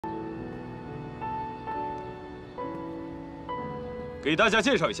给大家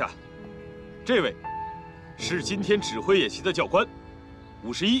介绍一下，这位是今天指挥演习的教官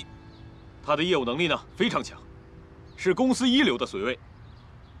，51，他的业务能力呢非常强，是公司一流的随位。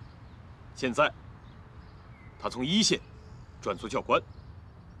现在，他从一线转做教官，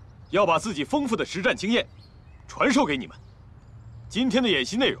要把自己丰富的实战经验传授给你们。今天的演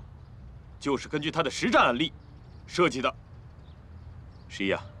习内容，就是根据他的实战案例设计的。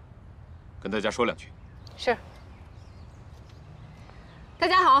11啊，跟大家说两句。是。大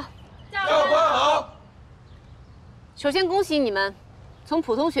家好，教官好。首先恭喜你们，从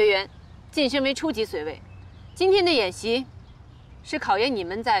普通学员晋升为初级随位。今天的演习是考验你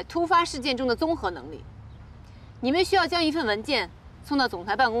们在突发事件中的综合能力。你们需要将一份文件送到总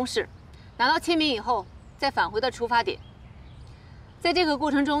裁办公室，拿到签名以后，再返回到出发点。在这个过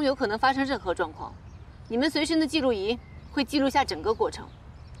程中，有可能发生任何状况，你们随身的记录仪会记录下整个过程，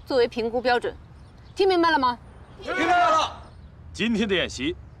作为评估标准。听明白了吗？听明白了。今天的演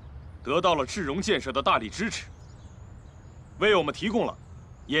习得到了智融建设的大力支持，为我们提供了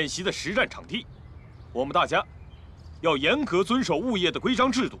演习的实战场地。我们大家要严格遵守物业的规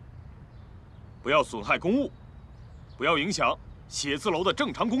章制度，不要损害公物，不要影响写字楼的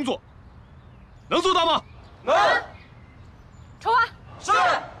正常工作。能做到吗？能。出发。是。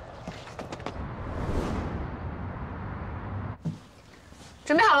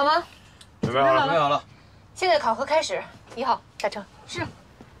准备好了吗？准备好了，准备好了。现在考核开始，1号下车。是。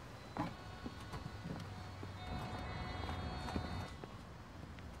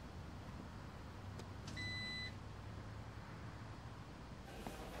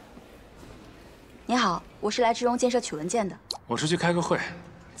你好，我是来智融建设取文件的。我出去开个会，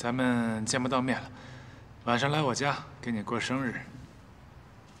咱们见不到面了。晚上来我家给你过生日。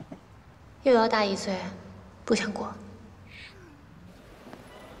又要大1岁，不想过。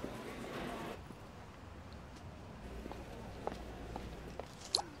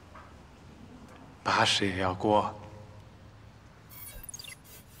80也要过。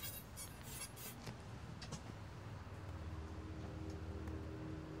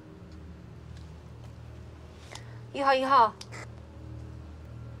1号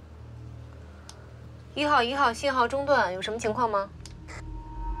，1号，信号中断，有什么情况吗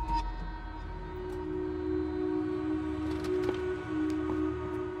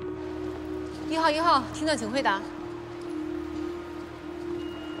？1号，听到请回答。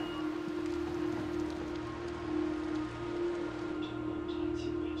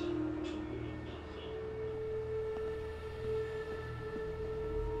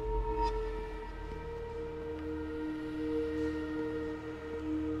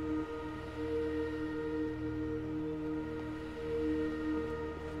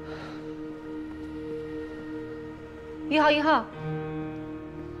1号，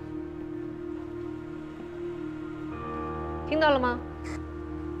听到了吗？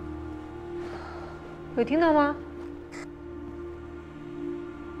有听到吗？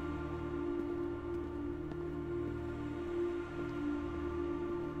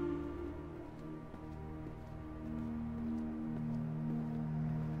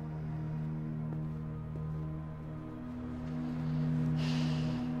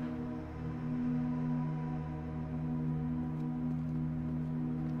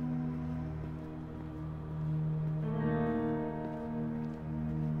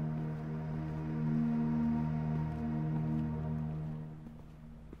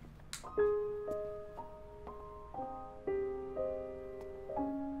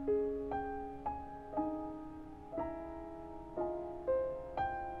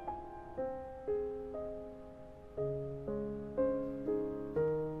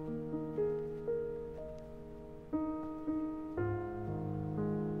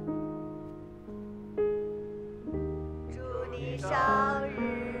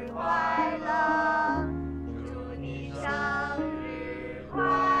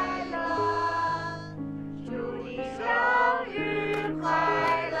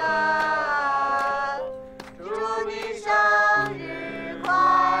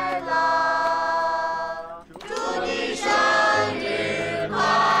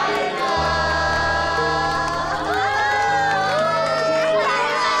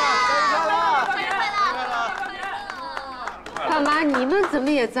怎么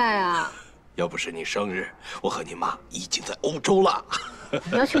也在啊？要不是你生日，我和你妈已经在欧洲了。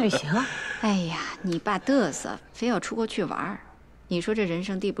你要去旅行啊？哎呀，你爸嘚瑟，非要出国去玩。你说这人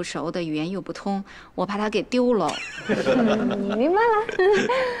生地不熟的，语言又不通，我怕他给丢了。你明白了。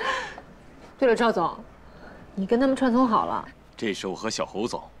对了，赵总，你跟他们串通好了，这是我和小侯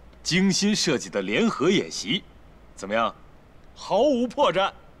总精心设计的联合演习，怎么样？毫无破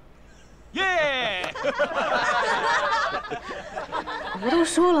绽。耶！我不都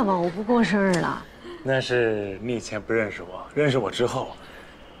说了吗？我不过生日了。那是你以前不认识我，认识我之后，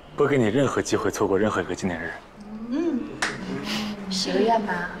不给你任何机会错过任何一个纪念日。许个愿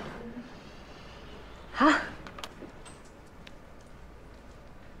吧。好。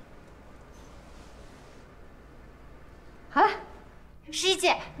好了。 十一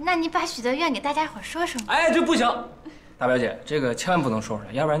姐，那你把许的愿给大家伙说说。哎，这不行，大表姐，这个千万不能说出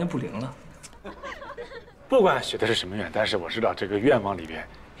来，要不然就不灵了。不管许的是什么愿，但是我知道这个愿望里边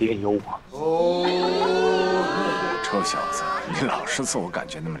一定有我。哦，臭小子，你老是自我感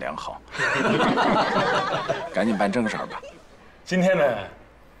觉那么良好，赶紧办正事儿吧。今天呢，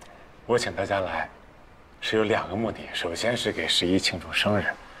我请大家来，是有2个目的。首先是给11庆祝生日，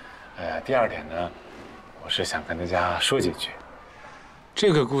第2点呢，我是想跟大家说几句。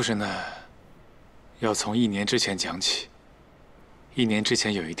 这个故事呢，要从1年之前讲起。1年之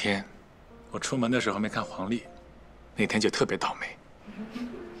前有一天，我出门的时候没看黄历，那天就特别倒霉。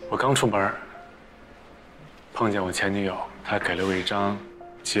我刚出门，碰见我前女友，她给了我一张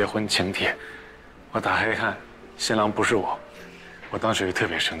结婚请帖，我打开一看，新郎不是我，我当时就特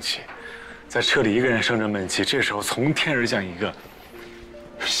别生气，在车里一个人生着闷气。这时候从天而降一个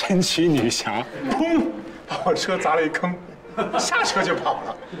神奇女侠，砰，把我车砸了一坑。 下车就跑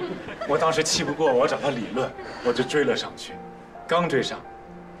了，我当时气不过，我找他理论，我就追了上去，刚追上，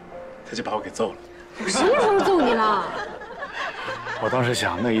他就把我给揍了。我什么时候揍你了？我当时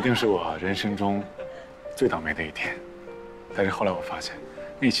想，那一定是我人生中最倒霉的一天，但是后来我发现，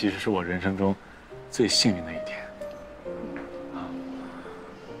那其实是我人生中最幸运的一天。啊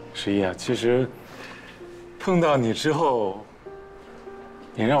，11啊，其实碰到你之后，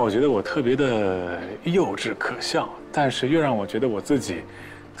你让我觉得我特别的幼稚可笑。 但是又让我觉得我自己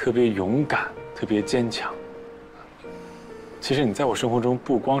特别勇敢、特别坚强。其实你在我生活中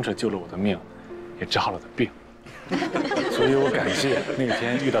不光是救了我的命，也治好了我的病。所以我感谢那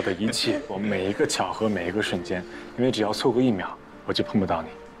天遇到的一切，我每一个巧合、每一个瞬间，因为只要错过1秒，我就碰不到你。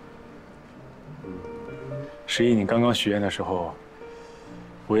11，你刚刚许愿的时候，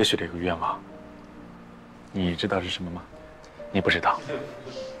我也许了一个愿望。你知道是什么吗？你不知道。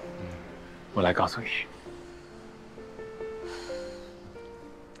我来告诉你。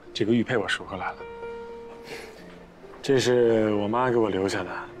 这个玉佩我赎回来了，这是我妈给我留下的，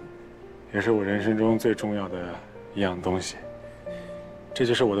也是我人生中最重要的一样东西。这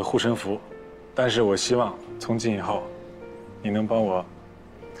就是我的护身符，但是我希望从今以后，你能帮我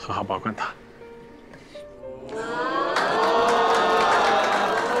好好保管它。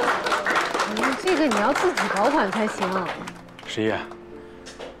这个你要自己保管才行。11，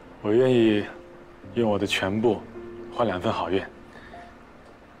我愿意用我的全部换2份好运。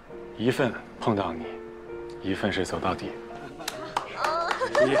 1份碰到你，1份是走到底。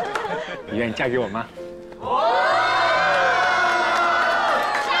11，你愿意嫁给我吗？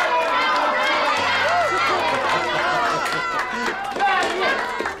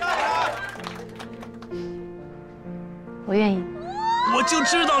我愿意。我就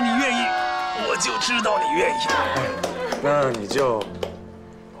知道你愿意，我就知道你愿意。那你就，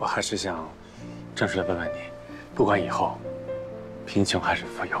我还是想正式的问问你，不管以后贫穷还是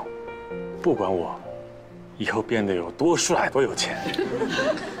富有。 不管我以后变得有多帅、多有钱，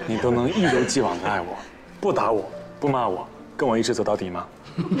你都能一如既往的爱我，不打我，不骂我，跟我一直走到底吗？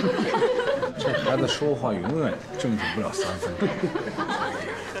这孩子说话永远正经不了3分钟。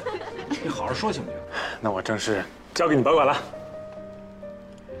你好好说行不行？那我正式交给你保管了。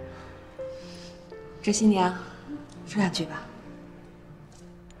这新娘，说2句吧。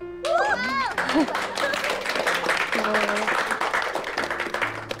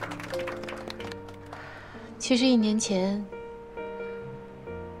其实1年前，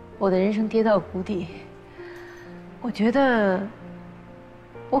我的人生跌到谷底，我觉得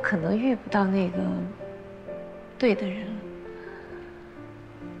我可能遇不到那个对的人了，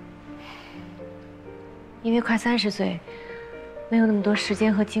因为快30岁，没有那么多时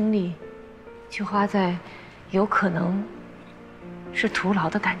间和精力去花在有可能是徒劳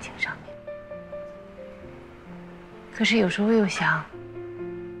的感情上面。可是有时候又想，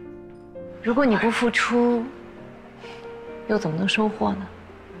如果你不付出，又怎么能收获呢？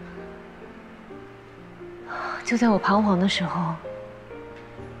就在我彷徨的时候，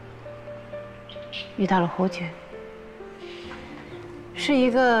遇到了侯爵，是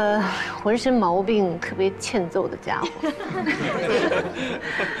一个浑身毛病特别欠揍的家伙，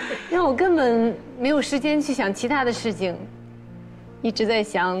让我根本没有时间去想其他的事情，一直在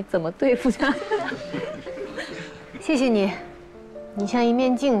想怎么对付他。谢谢你，你像一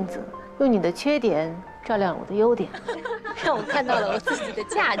面镜子，用你的缺点照亮了我的优点，让我看到了我自己的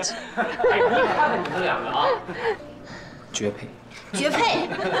价值。哎，你看看你们两个啊，绝配，绝配。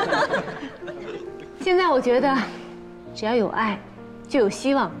现在我觉得，只要有爱，就有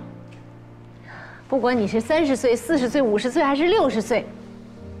希望。不管你是30岁、40岁、50岁还是60岁，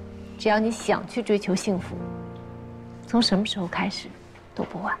只要你想去追求幸福，从什么时候开始都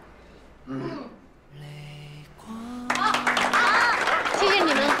不晚。谢谢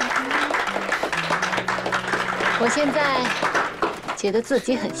你们。我现在觉得自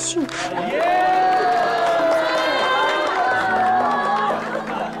己很幸福。